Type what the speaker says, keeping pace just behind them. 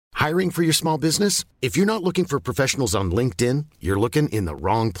Hiring for your small business? If you're not looking for professionals on LinkedIn, you're looking in the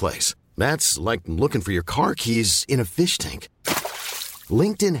wrong place. That's like looking for your car keys in a fish tank.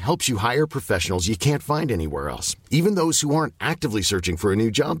 LinkedIn helps you hire professionals you can't find anywhere else, even those who aren't actively searching for a new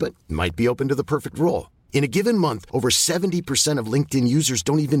job but might be open to the perfect role. In a given month, over 70% of LinkedIn users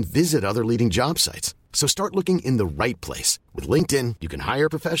don't even visit other leading job sites. So start looking in the right place. With LinkedIn, you can hire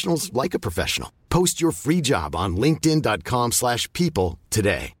professionals like a professional. Post your free job on linkedin.com/people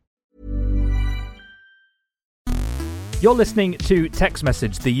today. You're listening to Text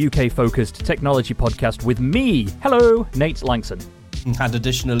Message, the UK-focused technology podcast with me. Hello, Nate Langson. And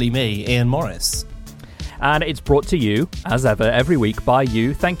additionally me, Ian Morris. And it's brought to you, as ever, every week by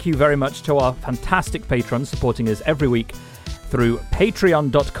you. Thank you very much to our fantastic patrons supporting us every week through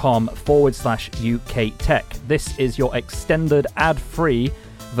patreon.com/UK Tech. This is your extended ad-free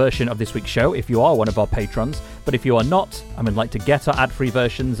version of this week's show if you are one of our patrons. But if you are not and would like to get our ad-free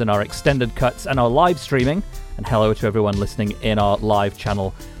versions and our extended cuts and our live streaming, and hello to everyone listening in our live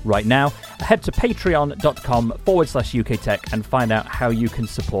channel right now, head to patreon.com/UK Tech and find out how you can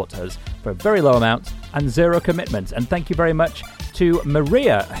support us for a very low amount and zero commitment. And thank you very much to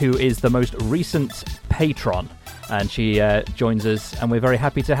Maria, who is the most recent patron. And she joins us, and we're very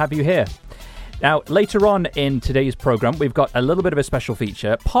happy to have you here. Now, later on in today's program, we've got a little bit of a special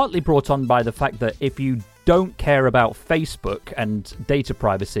feature, partly brought on by the fact that if you don't care about Facebook and data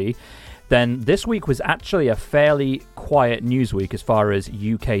privacy, then this week was actually a fairly quiet news week as far as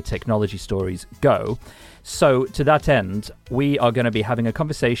UK technology stories go. So to that end, we are going to be having a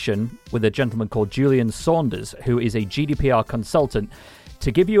conversation with a gentleman called Julian Saunders, who is a GDPR consultant,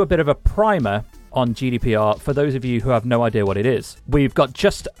 to give you a bit of a primer on GDPR for those of you who have no idea what it is. We've got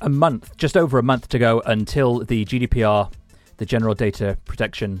just over a month to go until the GDPR, the General Data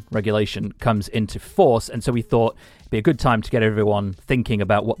Protection Regulation, comes into force, and so we thought it'd be a good time to get everyone thinking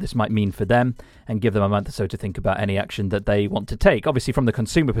about what this might mean for them and give them a month or so to think about any action that they want to take. Obviously from the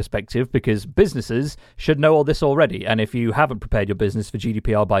consumer perspective, because businesses should know all this already, and if you haven't prepared your business for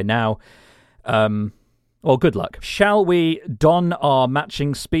GDPR by now, well, good luck. Shall we don our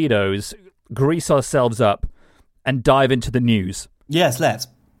matching Speedos, grease ourselves up, and dive into the news? Yes, let's.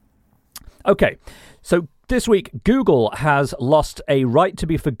 Okay, so this week, Google has lost a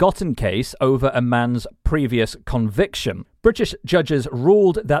right-to-be-forgotten case over a man's previous conviction. British judges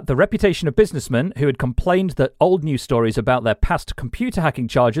ruled that the reputation of businessmen who had complained that old news stories about their past computer hacking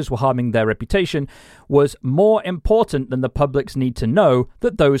charges were harming their reputation was more important than the public's need to know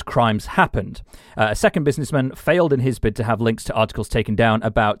that those crimes happened. A second businessman failed in his bid to have links to articles taken down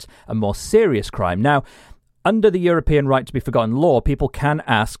about a more serious crime. Now, under the European Right to be Forgotten law, people can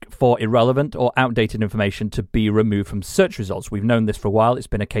ask for irrelevant or outdated information to be removed from search results. We've known this for a while. It's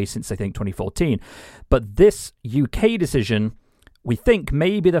been a case since, I think, 2014. But this UK decision, we think,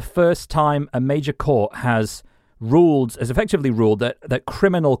 may be the first time a major court has effectively ruled that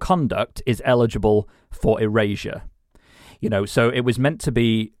criminal conduct is eligible for erasure. So it was meant to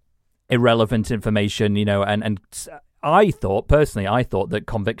be irrelevant information, and I thought that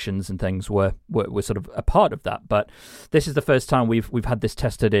convictions and things were sort of a part of that, but this is the first time we've had this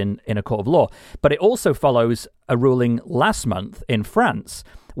tested in a court of law. But it also follows a ruling last month in France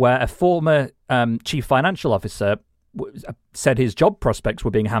where a former chief financial officer said his job prospects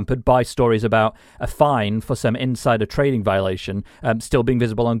were being hampered by stories about a fine for some insider trading violation still being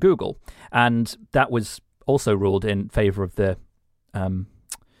visible on Google, and that was also ruled in favour of the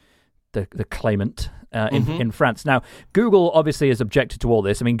claimant in France. Now, Google obviously has objected to all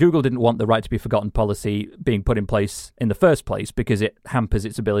this. I mean, Google didn't want the right to be forgotten policy being put in place in the first place because it hampers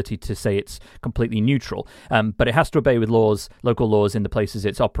its ability to say it's completely neutral. But it has to obey with local laws in the places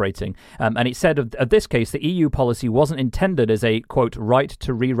it's operating. And it said of this case, the EU policy wasn't intended as a, quote, right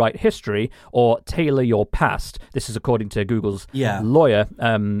to rewrite history or tailor your past. This is according to Google's lawyer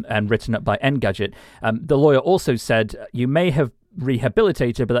and written up by Engadget. The lawyer also said, you may have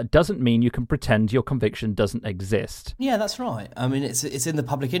rehabilitated, but that doesn't mean you can pretend your conviction doesn't exist. Yeah, that's right. I mean, it's in the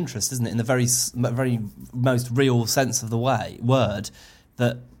public interest, isn't it? In the very most real sense of the word,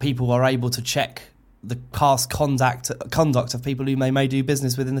 that people are able to check the past conduct of people who may do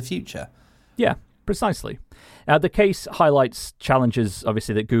business with in the future. Yeah, precisely. The case highlights challenges,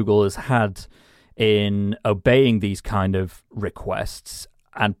 obviously, that Google has had in obeying these kind of requests.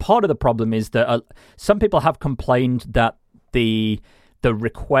 And part of the problem is that some people have complained that the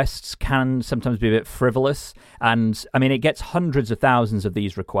requests can sometimes be a bit frivolous. And I mean, it gets hundreds of thousands of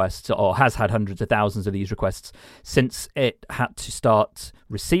these requests, or has had hundreds of thousands of these requests since it had to start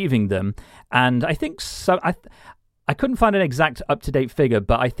receiving them. And I think so. I couldn't find an exact up-to-date figure,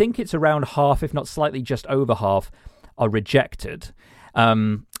 but I think it's around half, if not slightly just over half, are rejected.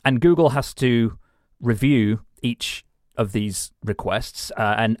 And Google has to review each of these requests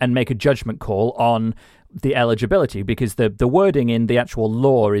and make a judgment call on the eligibility, because the wording in the actual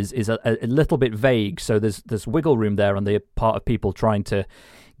law is a little bit vague. So there's wiggle room there on the part of people trying to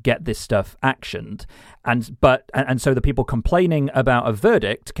get this stuff actioned, and so the people complaining about a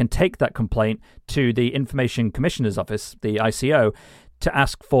verdict can take that complaint to the Information Commissioner's Office, the ICO, to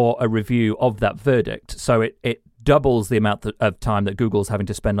ask for a review of that verdict. So it doubles the amount of time that Google's having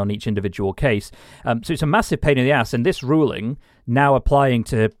to spend on each individual case. So it's a massive pain in the ass. And this ruling, now applying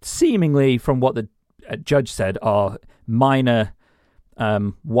to seemingly, from what the judge said, are minor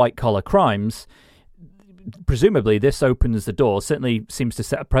white-collar crimes, presumably this opens the door, certainly seems to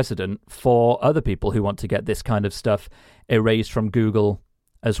set a precedent for other people who want to get this kind of stuff erased from Google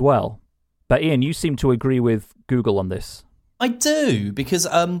as well. But Ian, you seem to agree with Google on this. I do, because,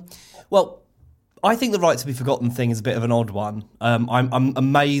 I think the right to be forgotten thing is a bit of an odd one. I'm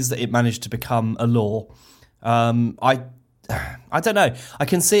amazed that it managed to become a law. I don't know. I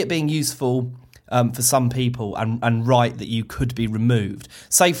can see it being useful for some people and right that you could be removed.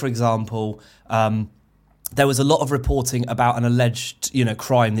 Say, for example, there was a lot of reporting about an alleged,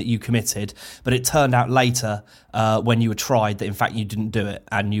 crime that you committed, but it turned out later when you were tried that in fact you didn't do it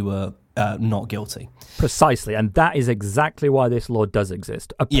and you were not guilty. Precisely, and that is exactly why this law does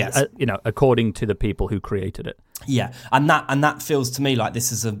exist. Yes, according to the people who created it. Yeah, and that feels to me like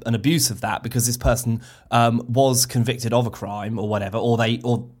this is an abuse of that, because this person was convicted of a crime or whatever, or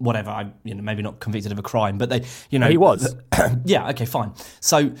whatever. Maybe not convicted of a crime, but they, he was. Yeah. Okay. Fine.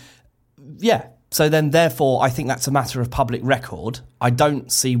 So, yeah. So then, therefore, I think that's a matter of public record. I don't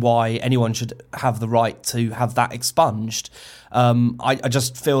see why anyone should have the right to have that expunged. I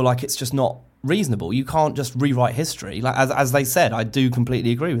just feel like it's just not reasonable. You can't just rewrite history. Like as they said, I do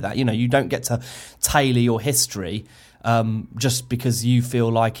completely agree with that. You don't get to tailor your history just because you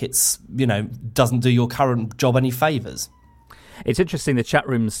feel like it's doesn't do your current job any favours. It's interesting. The chat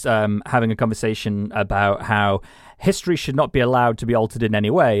room's having a conversation about how history should not be allowed to be altered in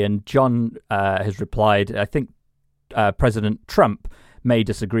any way. And John has replied, I think President Trump may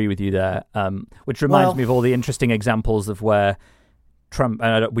disagree with you there, which reminds me of all the interesting examples of where Trump,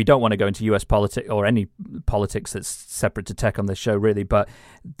 and we don't want to go into US politics or any politics that's separate to tech on this show, really, but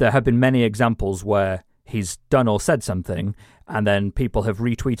there have been many examples where he's done or said something, and then people have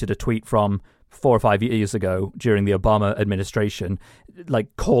retweeted a tweet from 4 or 5 years ago during the Obama administration,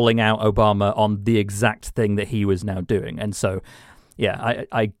 like calling out Obama on the exact thing that he was now doing. And so, yeah,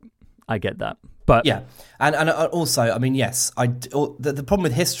 I get that. But yeah, and also, I mean, yes, the problem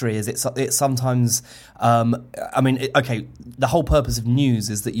with history is it's sometimes, the whole purpose of news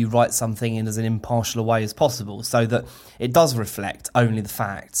is that you write something in as an impartial a way as possible, so that it does reflect only the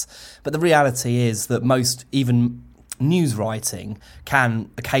facts. But the reality is that most, even news writing, can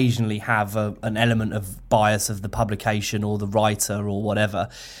occasionally have an element of bias of the publication or the writer or whatever,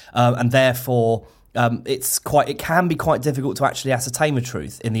 and therefore it can be quite difficult to actually ascertain the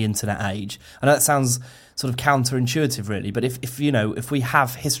truth in the internet age. I know that sounds sort of counterintuitive, really, but if we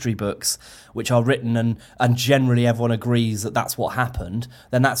have history books which are written and generally everyone agrees that that's what happened,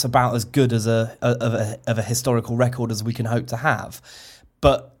 then that's about as good as a historical record as we can hope to have.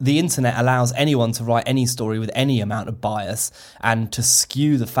 But the internet allows anyone to write any story with any amount of bias and to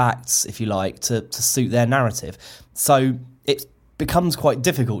skew the facts, if you like, to suit their narrative. So it becomes quite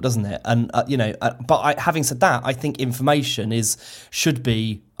difficult, doesn't it? And having said that, I think information should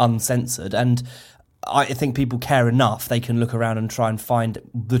be uncensored, and I think people care enough they can look around and try and find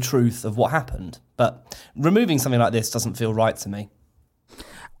the truth of what happened. But removing something like this doesn't feel right to me.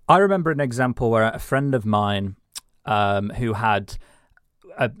 I remember an example where a friend of mine who had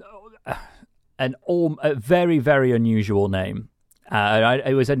a very, very unusual name.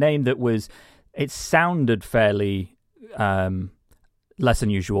 It was a name that it sounded fairly less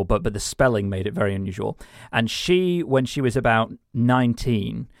unusual, but the spelling made it very unusual. And she, when she was about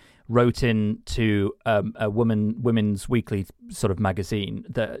 19, wrote into a women's weekly sort of magazine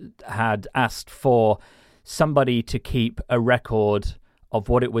that had asked for somebody to keep a record of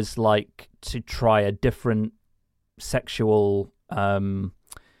what it was like to try a different sexual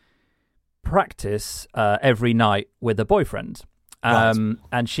practice every night with a boyfriend. Right.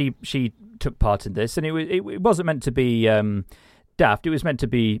 And she took part in this, and it wasn't meant to be daft. It was meant to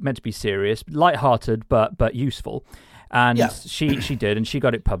be serious, lighthearted, but useful. And yeah. she did, and she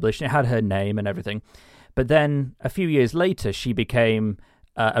got it published. And it had her name and everything. But then a few years later, she became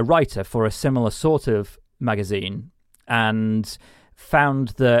a writer for a similar sort of magazine, and found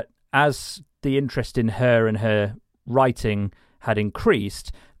that as the interest in her and her writing had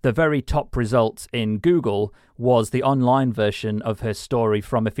increased, the very top result in Google was the online version of her story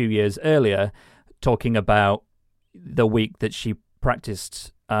from a few years earlier, talking about the week that she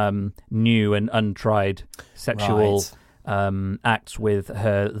practiced new and untried sexual acts with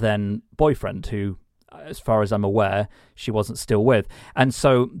her then boyfriend, who, as far as I'm aware, she wasn't still with. And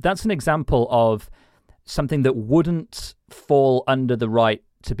so that's an example of something that wouldn't fall under the right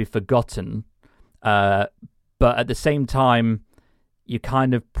to be forgotten, but at the same time, you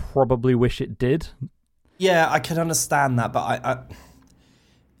kind of probably wish it did. Yeah, I can understand that, but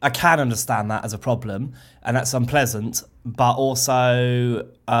I can understand that as a problem, and that's unpleasant. But also,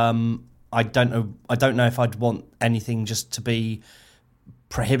 I don't know if I'd want anything just to be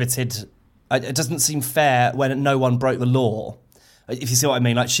prohibited. It doesn't seem fair when no one broke the law. If you see what I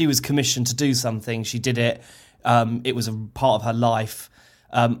mean, like she was commissioned to do something, she did it. It was a part of her life.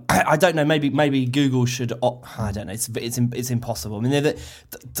 I don't know. Maybe Google should. I don't know. It's impossible. I mean,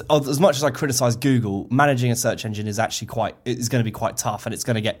 as much as I criticise Google, managing a search engine is actually going to be quite tough, and it's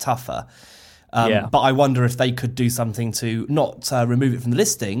going to get tougher. But I wonder if they could do something to not remove it from the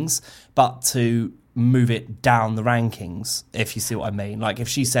listings, but to move it down the rankings, if you see what I mean. Like if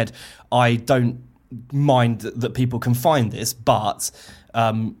she said, I don't mind that people can find this, but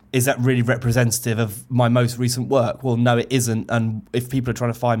is that really representative of my most recent work? Well, no, it isn't. And if people are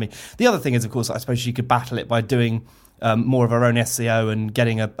trying to find me, the other thing is, of course, I suppose she could battle it by doing more of her own SEO and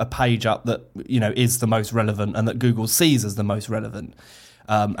getting a page up that, you know, is the most relevant and that Google sees as the most relevant.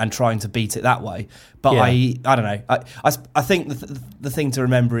 And trying to beat it that way. But I don't know. I think the thing to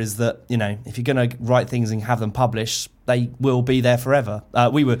remember is that, you know, if you're going to write things and have them published, they will be there forever.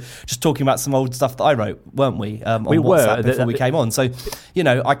 We were just talking about some old stuff that I wrote, weren't we? On WhatsApp before we came on. So, you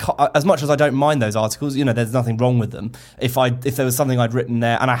know, as much as I don't mind those articles, you know, there's nothing wrong with them. If there was something I'd written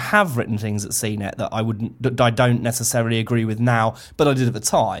there, and I have written things at CNET that I don't necessarily agree with now, but I did at the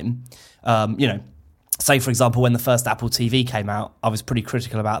time, you know. Say, for example, when the first Apple TV came out, I was pretty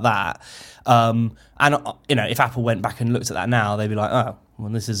critical about that. And, you know, if Apple went back and looked at that now, they'd be like, oh,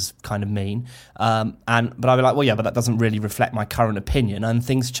 well, this is kind of mean. But I'd be like, well, yeah, but that doesn't really reflect my current opinion, and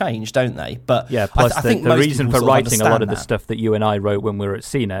things change, don't they? But yeah, plus I think the reason for writing a lot of the stuff that you and I wrote when we were at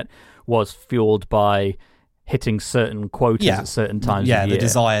CNET was fueled by hitting certain quotas at certain times of year. The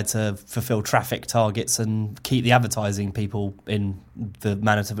desire to fulfill traffic targets and keep the advertising people in the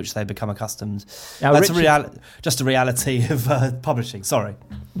manner to which they become accustomed. Now, that's just a reality of publishing. Sorry.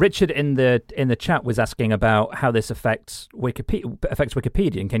 Richard in the chat was asking about how this affects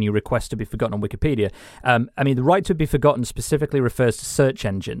Wikipedia, and can you request to be forgotten on Wikipedia? I mean, the right to be forgotten specifically refers to search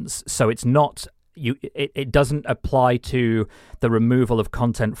engines, so it's not... It doesn't apply to the removal of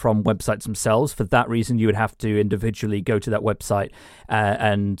content from websites themselves. For that reason, you would have to individually go to that website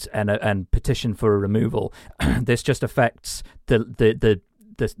and petition for a removal. This just affects the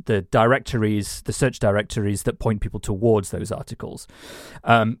directories, the search directories that point people towards those articles.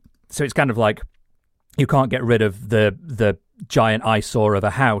 So it's kind of like you can't get rid of the giant eyesore of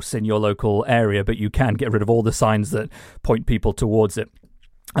a house in your local area, but you can get rid of all the signs that point people towards it.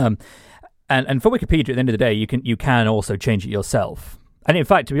 And for Wikipedia, at the end of the day, you can also change it yourself. And in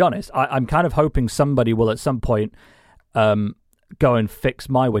fact, to be honest, I'm kind of hoping somebody will at some point go and fix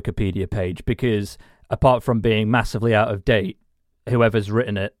my Wikipedia page, because apart from being massively out of date, whoever's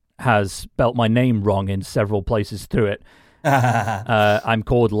written it has spelt my name wrong in several places through it. I'm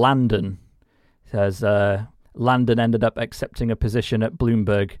called Landon. It says Landon ended up accepting a position at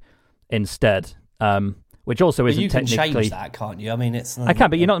Bloomberg instead. Which also isn't technically... You can change that, can't you? I mean, it's... I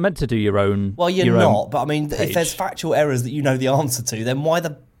can, but you're not meant to do your own... Well, you're not, but I mean, if there's factual errors that you know the answer to, then why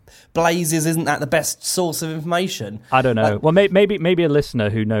the blazes isn't that the best source of information? I don't know. Well, maybe a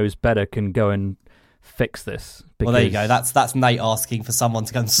listener who knows better can go and fix this. Well, there you go. That's Nate asking for someone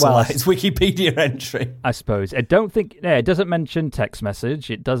to go and sort out his Wikipedia entry. I suppose. I don't think... Yeah, it doesn't mention text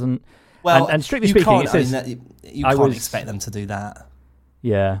message. It doesn't... Well, and strictly speaking, it says... You can't expect them to do that.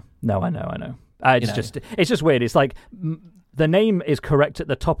 Yeah. No, I know. It's just weird. It's like the name is correct at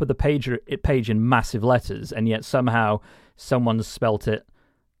the top of the page in massive letters, and yet somehow someone's spelt it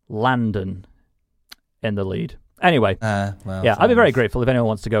Landon in the lead. Anyway, I'd be very grateful if anyone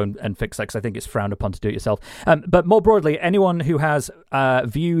wants to go and fix that, because I think it's frowned upon to do it yourself. But more broadly, anyone who has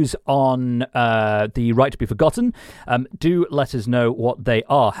views on the right to be forgotten, do let us know what they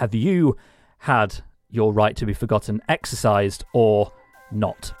are. Have you had your right to be forgotten exercised or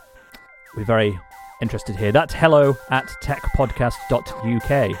not? We're very interested here. That's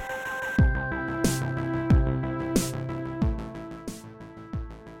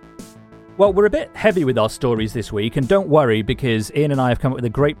hello@techpodcast.uk. Well, we're a bit heavy with our stories this week, and don't worry, because Ian and I have come up with a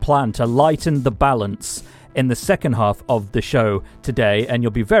great plan to lighten the balance in the second half of the show today, and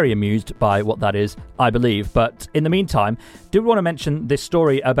you'll be very amused by what that is, I believe. But in the meantime, do want to mention this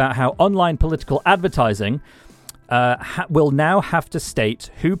story about how online political advertising will now have to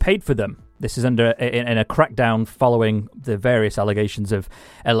state who paid for them. This is in a crackdown following the various allegations of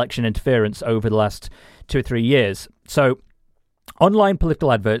election interference over the last 2 or 3 years. So online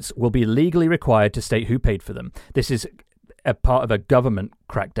political adverts will be legally required to state who paid for them. This is a part of a government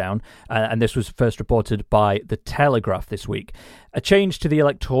crackdown, and this was first reported by The Telegraph this week. A change to the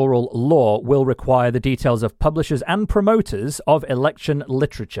electoral law will require the details of publishers and promoters of election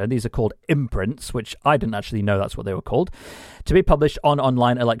literature, these are called imprints, which I didn't actually know that's what they were called, to be published on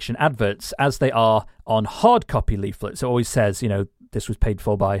online election adverts as they are on hard copy leaflets. It always says, this was paid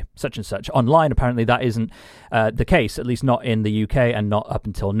for by such and such. Online, apparently that isn't the case, at least not in the UK and not up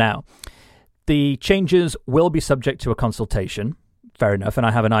until now. The changes will be subject to a consultation, fair enough, and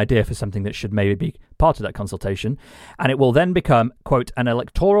I have an idea for something that should maybe be part of that consultation, and it will then become, quote, an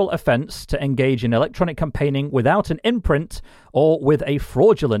electoral offence to engage in electronic campaigning without an imprint or with a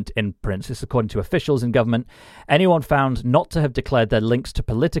fraudulent imprint. This is according to officials in government. Anyone found not to have declared their links to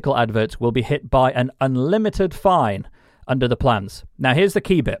political adverts will be hit by an unlimited fine under the plans. Now, here's the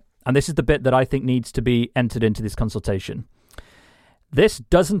key bit, and this is the bit that I think needs to be entered into this consultation. This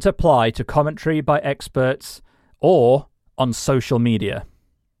doesn't apply to commentary by experts or on social media.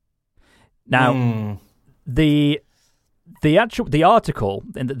 Now, the article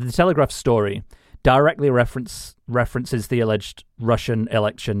in the Telegraph story directly references the alleged Russian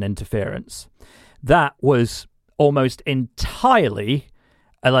election interference. That was almost entirely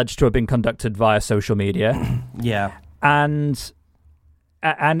alleged to have been conducted via social media. Yeah. And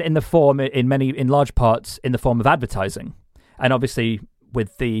in the form, in large parts, in the form of advertising. And obviously,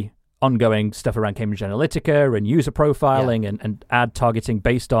 with the ongoing stuff around Cambridge Analytica and user profiling and ad targeting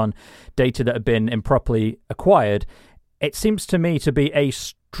based on data that have been improperly acquired, it seems to me to be a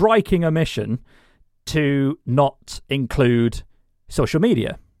striking omission to not include social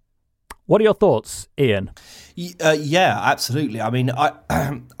media. What are your thoughts, Ian? Yeah, absolutely. I mean, I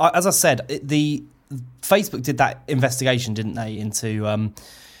as I said, the Facebook did that investigation, didn't they, into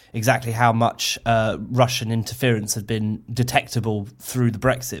exactly how much Russian interference had been detectable through the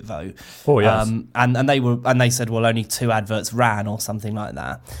Brexit vote. Oh yes, and they said, well, only 2 adverts ran or something like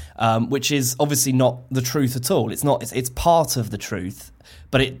that, which is obviously not the truth at all. It's not. It's part of the truth,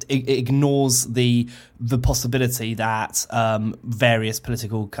 but it ignores the possibility that various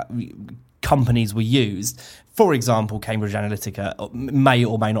political companies were used. For example, Cambridge Analytica may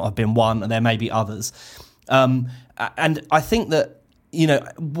or may not have been one, and there may be others. And I think that,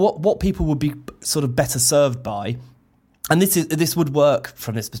 what people would be sort of better served by, and this would work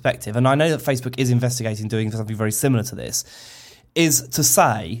from this perspective, and I know that Facebook is investigating doing something very similar to this, is to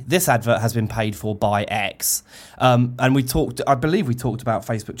say this advert has been paid for by X. And I believe we talked about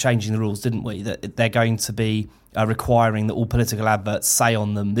Facebook changing the rules, didn't we? That they're going to be requiring that all political adverts say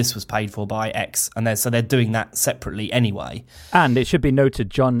on them this was paid for by X, and so they're doing that separately anyway. And it should be noted,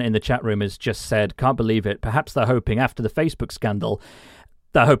 John in the chat room has just said, can't believe it, perhaps they're hoping after the Facebook scandal,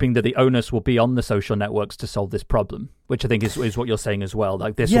 they're hoping that the onus will be on the social networks to solve this problem, which I think is what you're saying as well.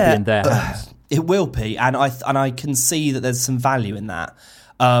 Like, this will be in their hands. It will be, and I can see that there's some value in that.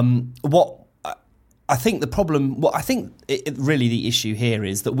 I think the problem, really the issue here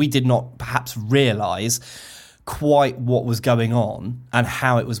is that we did not perhaps realise quite what was going on and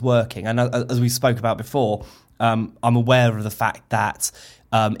how it was working. And as we spoke about before, I'm aware of the fact that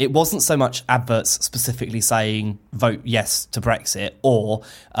it wasn't so much adverts specifically saying vote yes to Brexit or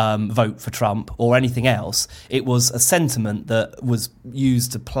vote for Trump or anything else. It was a sentiment that was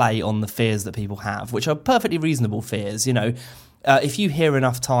used to play on the fears that people have, which are perfectly reasonable fears. If you hear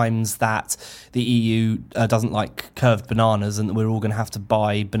enough times that the EU doesn't like curved bananas and that we're all going to have to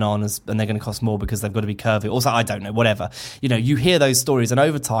buy bananas and they're going to cost more because they've got to be curvy, also, I don't know, whatever. You hear those stories, and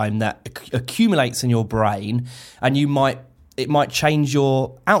over time that accumulates in your brain, and it might change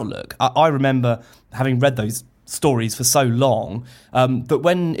your outlook. I remember having read those stories for so long, but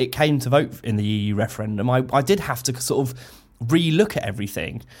when it came to vote in the EU referendum, I did have to sort of re-look at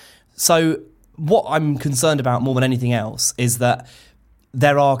everything. So what I'm concerned about more than anything else is that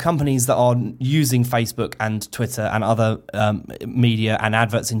there are companies that are using Facebook and Twitter and other media and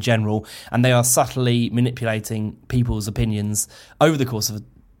adverts in general, and they are subtly manipulating people's opinions over the course of a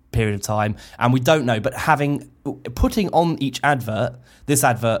period of time, and we don't know. But putting on each advert, this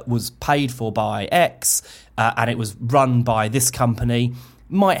advert was paid for by X and it was run by this company,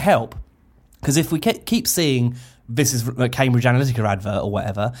 might help. Because if we keep seeing this is a Cambridge Analytica advert or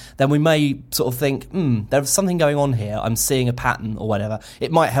whatever, then we may sort of think, there's something going on here. I'm seeing a pattern or whatever.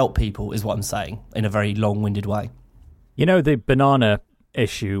 It might help people, is what I'm saying, in a very long-winded way. You know, the banana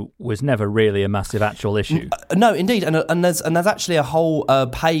issue was never really a massive actual issue. No, indeed, and there's actually a whole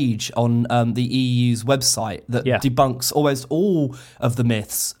page on the EU's website that debunks almost all of the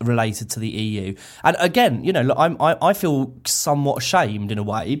myths related to the EU. And again, you know, look, I feel somewhat ashamed in a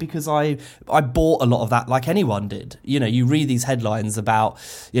way because I bought a lot of that like anyone did. You know, you read these headlines about,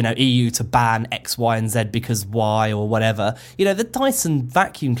 you know, EU to ban X, Y, and Z because Y or whatever. You know, the Dyson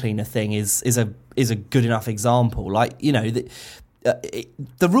vacuum cleaner thing is a good enough example. Like, you know,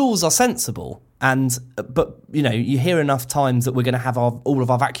 the rules are sensible, but you know, you hear enough times that we're going to have all of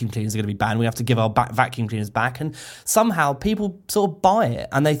our vacuum cleaners are going to be banned. We have to give our vacuum cleaners back, and somehow people sort of buy it,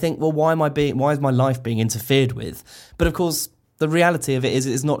 and they think, well, why is my life being interfered with? But of course, the reality of it is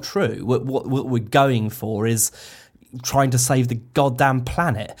it's not true. What we're going for is trying to save the goddamn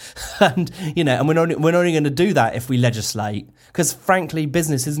planet, and you know, and we're only going to do that if we legislate, because frankly,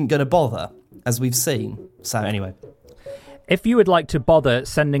 business isn't going to bother, as we've seen. So anyway. If you would like to bother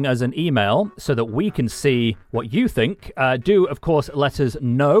sending us an email so that we can see what you think, do, of course, let us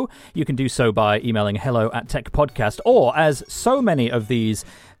know. You can do so by emailing hello@techpodcast, or as so many of these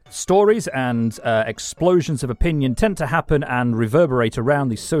stories and explosions of opinion tend to happen and reverberate around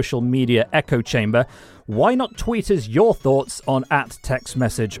the social media echo chamber, why not tweet us your thoughts on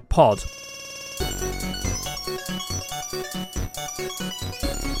 @TextMessagePod?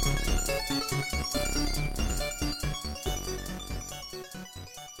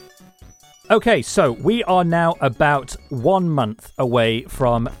 Okay, so we are now about 1 month away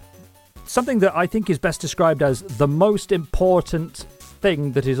from something that I think is best described as the most important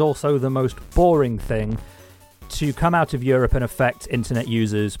thing that is also the most boring thing to come out of Europe and affect internet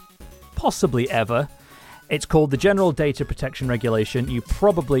users possibly ever. It's called the General Data Protection Regulation. You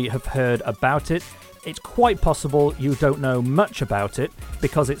probably have heard about it. It's quite possible you don't know much about it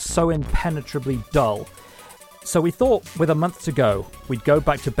because it's so impenetrably dull. So we thought with a month to go, we'd go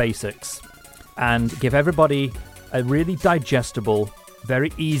back to basics and give everybody a really digestible,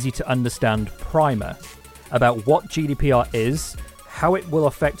 very easy to understand primer about what GDPR is, how it will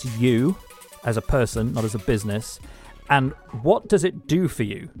affect you as a person, not as a business, and what does it do for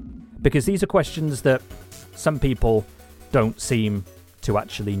you? Because these are questions that some people don't seem to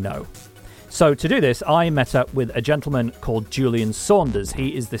actually know. So to do this, I met up with a gentleman called Julian Saunders.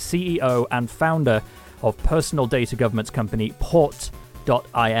 He is the CEO and founder of personal data governance company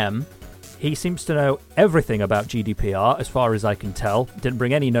Port.im. He seems to know everything about GDPR, as far as I can tell. Didn't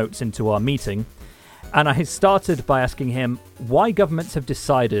bring any notes into our meeting. And I started by asking him why governments have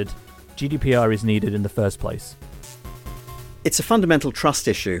decided GDPR is needed in the first place. It's a fundamental trust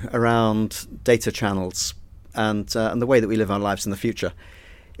issue around data channels and the way that we live our lives in the future.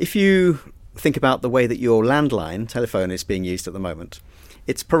 If you think about the way that your landline telephone is being used at the moment,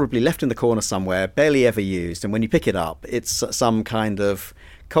 it's probably left in the corner somewhere, barely ever used. And when you pick it up, it's some kind of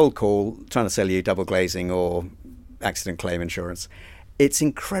cold call trying to sell you double glazing or accident claim insurance. It's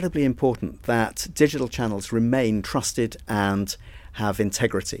incredibly important that digital channels remain trusted and have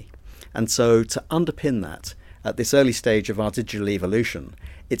integrity. And so to underpin that, at this early stage of our digital evolution,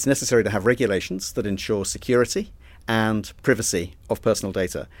 it's necessary to have regulations that ensure security and privacy of personal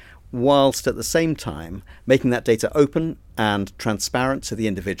data, whilst at the same time making that data open and transparent to the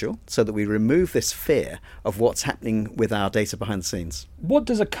individual so that we remove this fear of what's happening with our data behind the scenes. What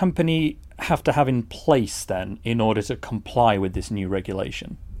does a company have to have in place then in order to comply with this new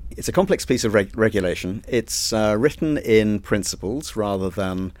regulation? It's a complex piece of regulation. It's written in principles rather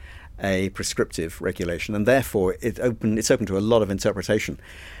than a prescriptive regulation, and therefore it's open to a lot of interpretation.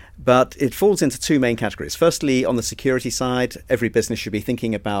 But it falls into two main categories. Firstly, on the security side, every business should be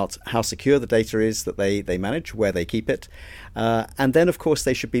thinking about how secure the data is that they manage, where they keep it. And then, of course,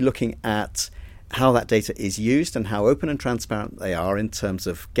 they should be looking at how that data is used and how open and transparent they are in terms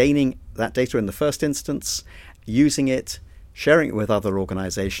of gaining that data in the first instance, using it, sharing it with other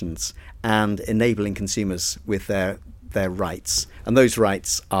organizations, and enabling consumers with their rights. And those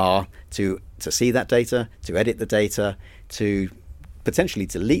rights are to see that data, to edit the data, to potentially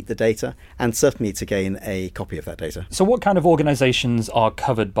delete the data, and certainly to gain a copy of that data. So what kind of organizations are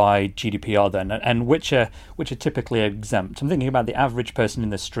covered by GDPR then, and which are typically exempt? I'm thinking about the average person in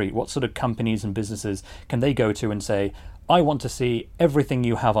the street. What sort of companies and businesses can they go to and say, I want to see everything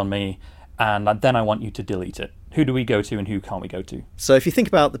you have on me, and then I want you to delete it. Who do we go to and who can't we go to? So if you think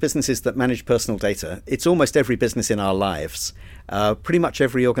about the businesses that manage personal data, it's almost every business in our lives. Pretty much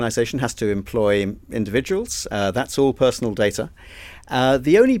every organization has to employ individuals. That's all personal data.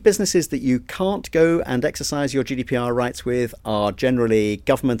 The only businesses that you can't go and exercise your GDPR rights with are generally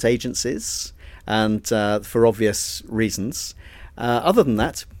government agencies, and for obvious reasons. Other than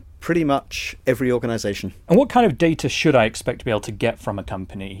that, pretty much every organization. And what kind of data should I expect to be able to get from a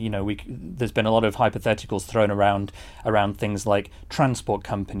company? You know, there's been a lot of hypotheticals thrown around things like transport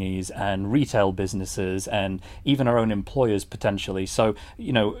companies and retail businesses and even our own employers potentially. So,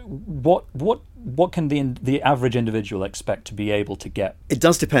 you know, what can the average individual expect to be able to get? It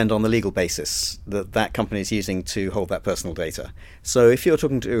does depend on the legal basis that company is using to hold that personal data. So if you're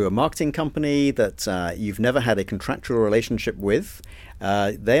talking to a marketing company that you've never had a contractual relationship with,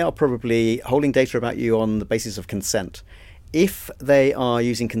 they are probably holding data about you on the basis of consent. If they are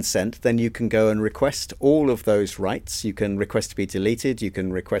using consent, then you can go and request all of those rights. You can request to be deleted. You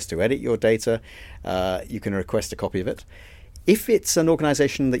can request to edit your data. You can request a copy of it. If it's an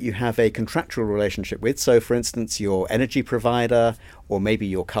organization that you have a contractual relationship with, so for instance, your energy provider or maybe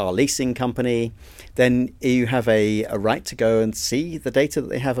your car leasing company, then you have a right to go and see the data that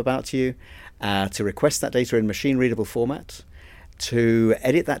they have about you, to request that data in machine-readable format, to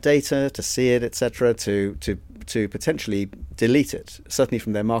edit that data, to see it, etc., to potentially delete it, certainly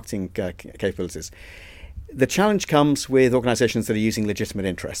from their marketing capabilities. The challenge comes with organizations that are using legitimate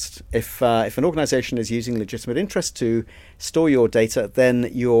interest. If an organization is using legitimate interest to store your data, then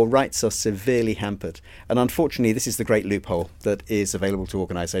your rights are severely hampered. And unfortunately, this is the great loophole that is available to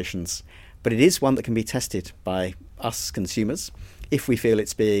organizations. But it is one that can be tested by us consumers if we feel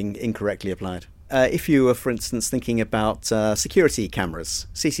it's being incorrectly applied. If you are, for instance, thinking about security cameras,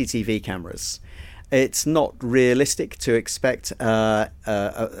 CCTV cameras, it's not realistic to expect a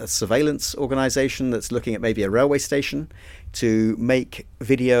surveillance organization that's looking at maybe a railway station to make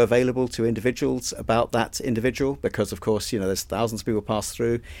video available to individuals about that individual, because of course, you know, there's thousands of people pass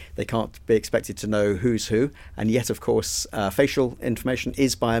through. They can't be expected to know who's who. And yet, of course, facial information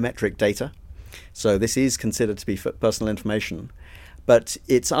is biometric data. So this is considered to be personal information. But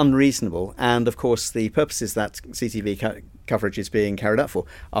it's unreasonable, and of course the purposes that CCTV coverage is being carried out for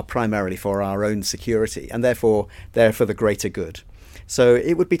are primarily for our own security, and therefore they're for the greater good. So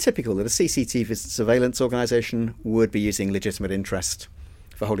it would be typical that a CCTV surveillance organisation would be using legitimate interest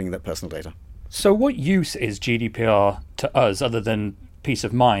for holding that personal data. So what use is GDPR to us other than peace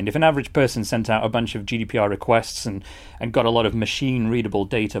of mind? If an average person sent out a bunch of GDPR requests and got a lot of machine-readable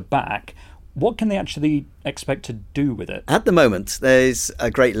data back, what can they actually expect to do with it? At the moment, there's a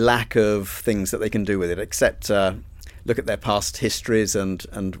great lack of things that they can do with it, except look at their past histories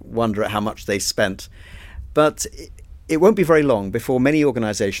and wonder at how much they spent. But it won't be very long before many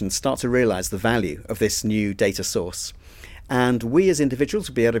organizations start to realize the value of this new data source. And we as individuals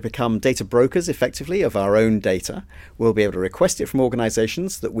will be able to become data brokers effectively of our own data. We'll be able to request it from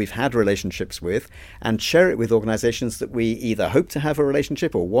organizations that we've had relationships with and share it with organizations that we either hope to have a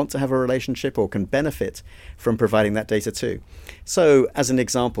relationship or want to have a relationship or can benefit from providing that data to. So as an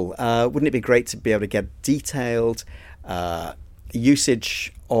example, wouldn't it be great to be able to get detailed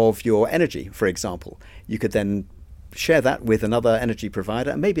usage of your energy, for example? You could then share that with another energy provider,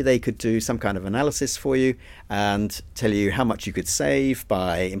 and maybe they could do some kind of analysis for you and tell you how much you could save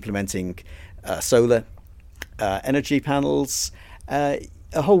by implementing solar energy panels. A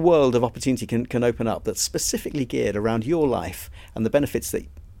whole world of opportunity can open up that's specifically geared around your life and the benefits that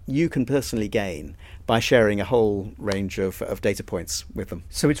you can personally gain by sharing a whole range of data points with them.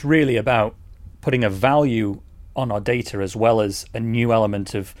 So it's really about putting a value on our data as well as a new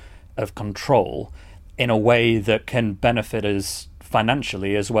element of control in a way that can benefit us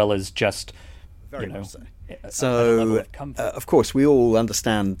financially as well as just, Very you know, much so. a level of comfort. Of course, we all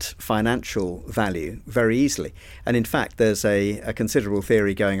understand financial value very easily. And in fact, there's a considerable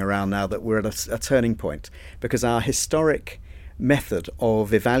theory going around now that we're at a turning point, because our historic method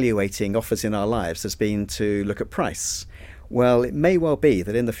of evaluating offers in our lives has been to look at price. Well, it may well be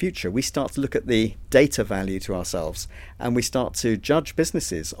that in the future we start to look at the data value to ourselves, and we start to judge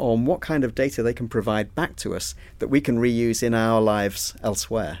businesses on what kind of data they can provide back to us that we can reuse in our lives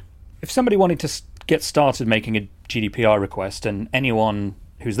elsewhere. If somebody wanted to get started making a GDPR request, and anyone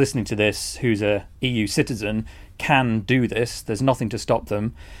who's listening to this who's a EU citizen can do this, there's nothing to stop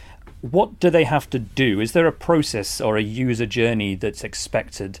them, what do they have to do? Is there a process or a user journey that's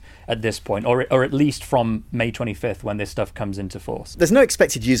expected at this point, or at least from May 25th when this stuff comes into force? There's no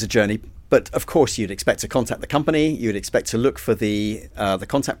expected user journey, but of course you'd expect to contact the company. You'd expect to look for the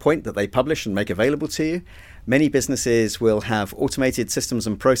contact point that they publish and make available to you. Many businesses will have automated systems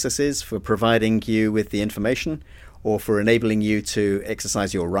and processes for providing you with the information or for enabling you to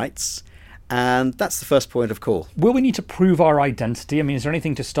exercise your rights. And that's the first point of call. Will we need to prove our identity? I mean, is there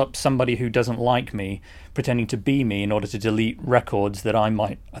anything to stop somebody who doesn't like me pretending to be me in order to delete records that I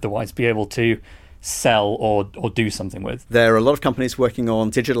might otherwise be able to sell or do something with? There are a lot of companies working on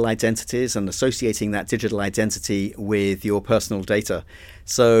digital identities and associating that digital identity with your personal data.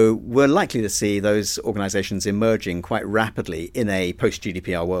 So we're likely to see those organizations emerging quite rapidly in a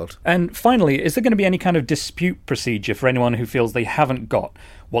post-GDPR world. And finally, is there going to be any kind of dispute procedure for anyone who feels they haven't got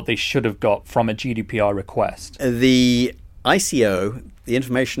what they should have got from a GDPR request? The ICO, the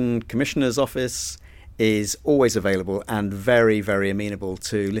Information Commissioner's Office, is always available and very, very amenable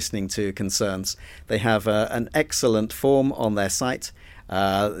to listening to concerns. They have an excellent form on their site.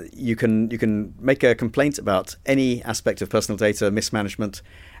 You can make a complaint about any aspect of personal data mismanagement,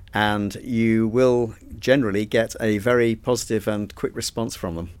 and you will generally get a very positive and quick response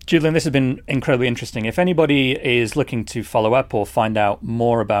from them. Julian, this has been incredibly interesting. If anybody is looking to follow up or find out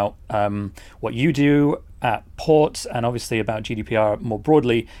more about what you do at Port and obviously about GDPR more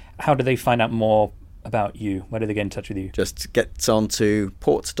broadly, how do they find out more about you? Where do they get in touch with you? Just get on to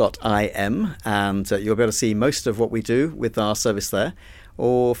port.im and you'll be able to see most of what we do with our service there.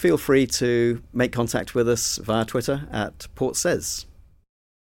 Or feel free to make contact with us via Twitter at PortSays.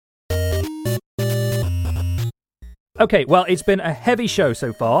 Okay, well, it's been a heavy show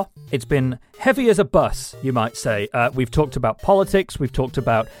so far. It's been heavy as a bus, you might say. We've talked about politics, we've talked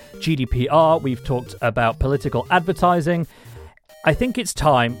about GDPR, we've talked about political advertising. I think it's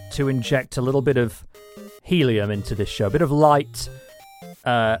time to inject a little bit of helium into this show, a bit of light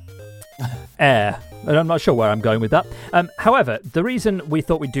air. And I'm not sure where I'm going with that. However, the reason we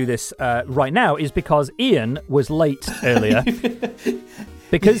thought we'd do this right now is because Ian was late earlier.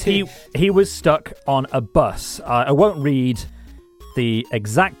 Because he was stuck on a bus. I won't read the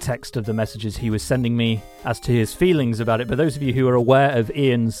exact text of the messages he was sending me as to his feelings about it, but those of you who are aware of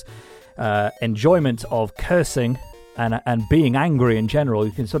Ian's enjoyment of cursing and being angry in general,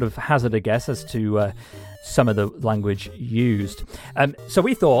 you can sort of hazard a guess as to some of the language used. So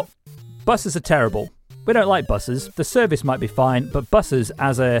we thought, buses are terrible. We don't like buses. The service might be fine, but buses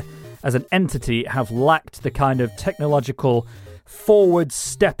as an entity have lacked the kind of technological forward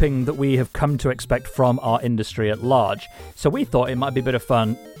stepping that we have come to expect from our industry at large. So we thought it might be a bit of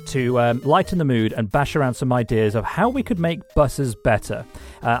fun to lighten the mood and bash around some ideas of how we could make buses better.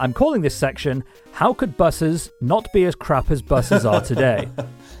 I'm calling this section, How Could Buses Not Be As Crap As Buses Are Today?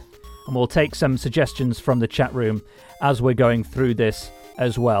 And we'll take some suggestions from the chat room as we're going through this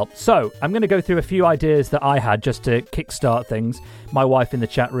as well. So I'm going to go through a few ideas that I had just to kickstart things. My wife in the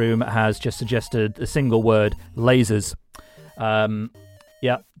chat room has just suggested a single word, lasers.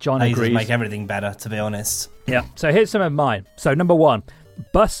 Yeah, John agrees. Lasers make everything better, to be honest. Yeah, so here's some of mine. So number one,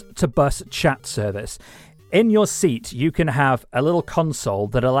 bus-to-bus chat service. In your seat, you can have a little console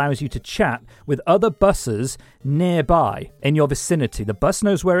that allows you to chat with other buses nearby in your vicinity. The bus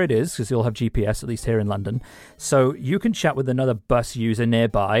knows where it is because you'll have GPS, at least here in London. So you can chat with another bus user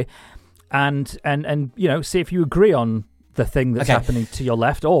nearby and you know, see if you agree on the thing that's happening to your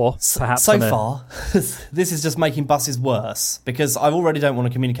left, or perhaps so far this is just making buses worse, because I already don't want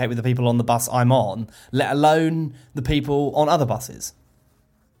to communicate with the people on the bus I'm on, let alone the people on other buses.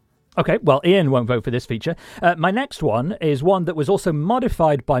 Okay, well, Ian won't vote for this feature. My next one is one that was also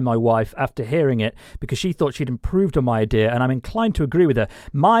modified by my wife after hearing it, because she thought she'd improved on my idea, and I'm inclined to agree with her.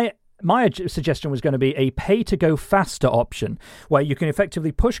 My suggestion was going to be a pay-to-go faster option, where you can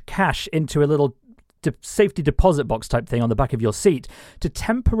effectively push cash into a little safety deposit box type thing on the back of your seat to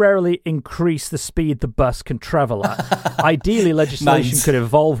temporarily increase the speed the bus can travel at. Ideally, legislation could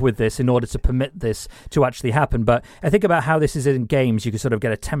evolve with this in order to permit this to actually happen. But I think about how this is in games. You can sort of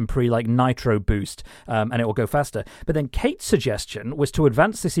get a temporary like nitro boost and it will go faster. But then Kate's suggestion was to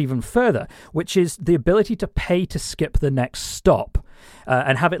advance this even further, which is the ability to pay to skip the next stop.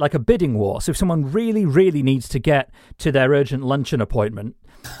 And have it like a bidding war. So if someone really, really needs to get to their urgent luncheon appointment,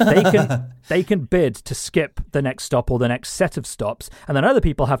 they can bid to skip the next stop or the next set of stops, and then other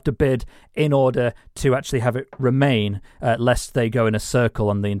people have to bid in order to actually have it remain, lest they go in a circle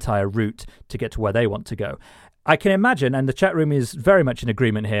on the entire route to get to where they want to go. I can imagine, and the chat room is very much in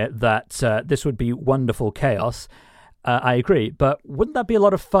agreement here, that this would be wonderful chaos. I agree, but wouldn't that be a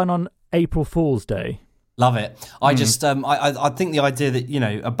lot of fun on April Fool's Day? Love it. I just, I think the idea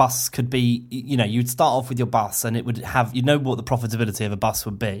that, a bus could be, you'd start off with your bus and it would have, what the profitability of a bus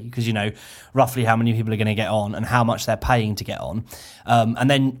would be, because roughly how many people are going to get on and how much they're paying to get on. And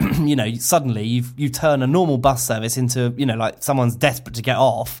then, suddenly you turn a normal bus service into, like someone's desperate to get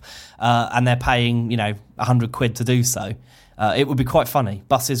off and they're paying, 100 quid to do so. It would be quite funny.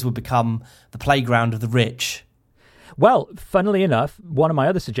 Buses would become the playground of the rich. Well, funnily enough, one of my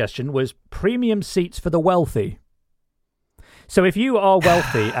other suggestions was premium seats for the wealthy. So if you are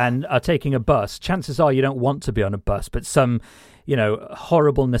wealthy and are taking a bus, chances are you don't want to be on a bus, but some,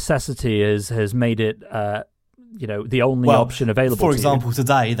 horrible necessity has made it, the only option available to you. For example,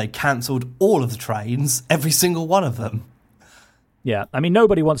 today they cancelled all of the trains, every single one of them. Yeah, I mean,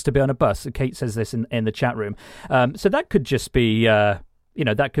 nobody wants to be on a bus. Kate says this in the chat room. So that could just be...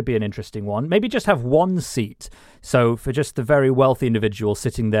 that could be an interesting one. Maybe just have one seat. So for just the very wealthy individual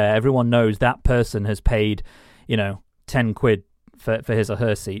sitting there, everyone knows that person has paid, 10 quid for his or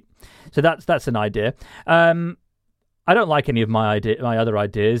her seat. So that's an idea. I don't like any of my other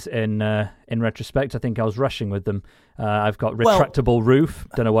ideas in retrospect. I think I was rushing with them. I've got retractable roof.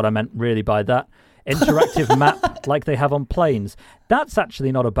 Don't know what I meant really by that. Interactive map like they have on planes. That's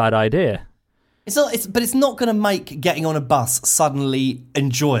actually not a bad idea. But it's not going to make getting on a bus suddenly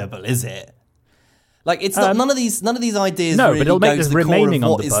enjoyable, is it? Like it's not. None of these ideas. No, really but it'll make go the to remaining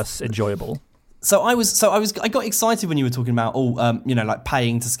core of on the bus enjoyable. I got excited when you were talking about like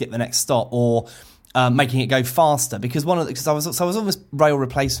paying to skip the next stop or making it go faster, because I was on this rail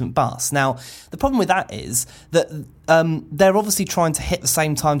replacement bus. Now the problem with that is that they're obviously trying to hit the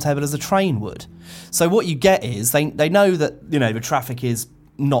same timetable as a train would. So what you get is they know that the traffic is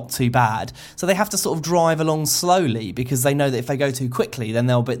not too bad, so they have to sort of drive along slowly, because they know that if they go too quickly, then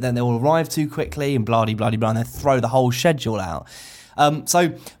they'll arrive too quickly and blah blah blah, and they throw the whole schedule out.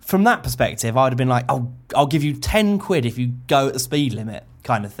 So from that perspective, I'd have been like, I'll give you 10 quid if you go at the speed limit,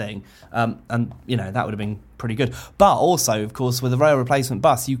 kind of thing, and that would have been pretty good. But also, of course, with a rail replacement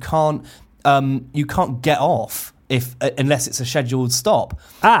bus, you can't get off unless it's a scheduled stop.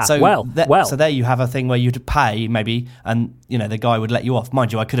 So there you have a thing where you'd pay maybe, and the guy would let you off.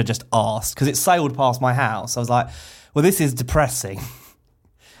 Mind you, I could have just asked, because it sailed past my house. I was like, well, this is depressing.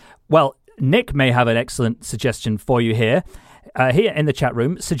 Well, Nick may have an excellent suggestion for you here. Here in the chat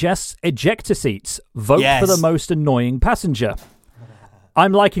room, suggests ejector seats. Vote for the most annoying passenger.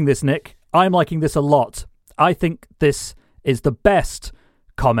 I'm liking this, Nick. I'm liking this a lot. I think this is the best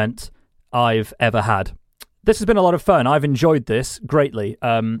comment I've ever had. This has been a lot of fun. I've enjoyed this greatly.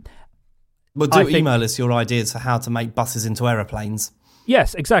 Email us your ideas for how to make buses into aeroplanes.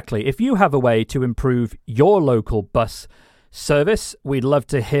 Yes, exactly. If you have a way to improve your local bus service, we'd love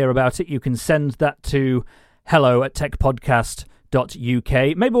to hear about it. You can send that to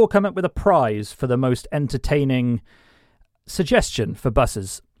hello@techpodcast.uk. Maybe we'll come up with a prize for the most entertaining suggestion for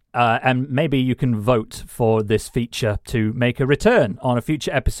buses. And maybe you can vote for this feature to make a return on a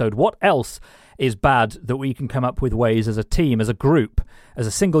future episode. What else is bad that we can come up with ways as a team, as a group, as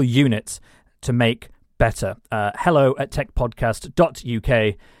a single unit to make better?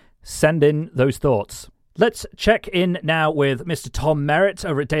 hello@techpodcast.uk. Send in those thoughts. Let's check in now with Mr. Tom Merritt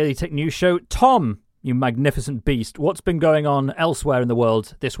over at Daily Tech News Show. Tom, you magnificent beast. What's been going on elsewhere in the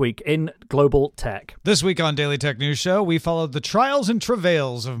world this week in global tech? This week on Daily Tech News Show, we followed the trials and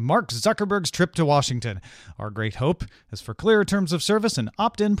travails of Mark Zuckerberg's trip to Washington. Our great hope is for clearer terms of service and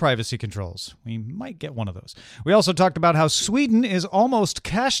opt-in privacy controls. We might get one of those. We also talked about how Sweden is almost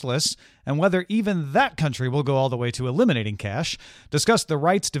cashless and whether even that country will go all the way to eliminating cash. Discussed the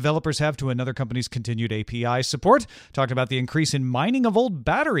rights developers have to another company's continued API support. Talked about the increase in mining of old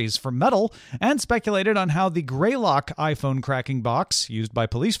batteries for metal, and speculated on how the Greylock iPhone cracking box used by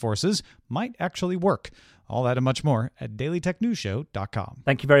police forces might actually work. All that and much more at dailytechnewsshow.com.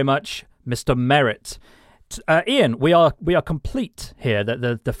 Thank you very much, Mr. Merritt. Ian, we are complete here.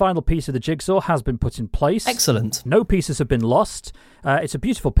 The final piece of the jigsaw has been put in place. Excellent. No pieces have been lost. It's a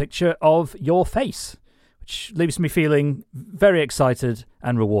beautiful picture of your face, which leaves me feeling very excited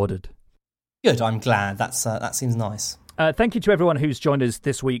and rewarded. Good, I'm glad. That seems nice. Thank you to everyone who's joined us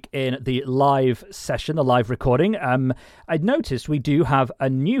this week in the live session, the live recording. I'd noticed we do have a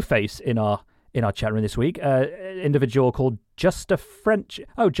new face in our chat room this week, individual called Just a Frenchie.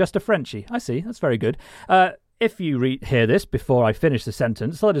 Oh, Just a Frenchie. I see. That's very good. If you hear this before I finish the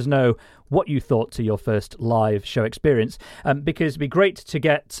sentence, let us know what you thought to your first live show experience, because it'd be great to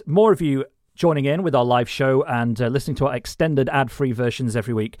get more of you joining in with our live show and listening to our extended ad-free versions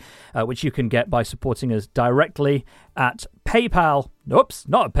every week, which you can get by supporting us directly at PayPal. Oops,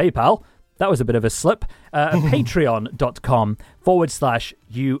 not at PayPal. That was a bit of a slip.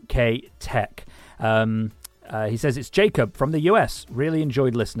 Patreon.com/UK Tech. He says it's Jacob from the US. Really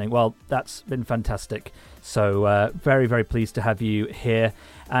enjoyed listening. Well, that's been fantastic. So very, very pleased to have you here.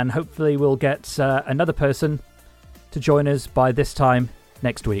 And hopefully we'll get another person to join us by this time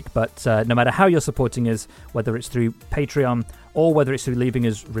next week. But no matter how you're supporting us, whether it's through Patreon or whether it's through leaving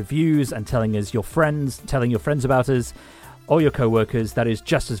us reviews and telling your friends about us or your co-workers, that is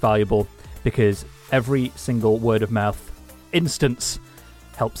just as valuable, because every single word of mouth instance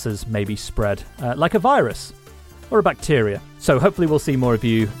helps us maybe spread like a virus or a bacteria. So hopefully we'll see more of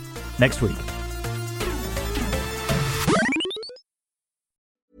you next week.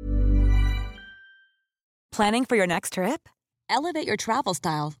 Planning for your next trip? Elevate your travel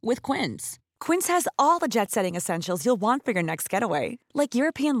style with Quince. Quince has all the jet-setting essentials you'll want for your next getaway, like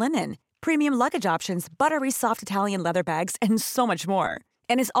European linen, premium luggage options, buttery soft Italian leather bags, and so much more.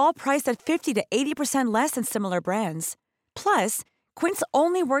 And is all priced at 50 to 80% less than similar brands. Plus, Quince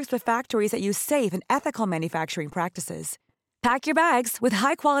only works with factories that use safe and ethical manufacturing practices. Pack your bags with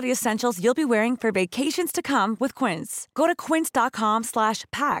high-quality essentials you'll be wearing for vacations to come with Quince. Go to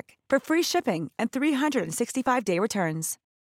quince.com/pack for free shipping and 365-day returns.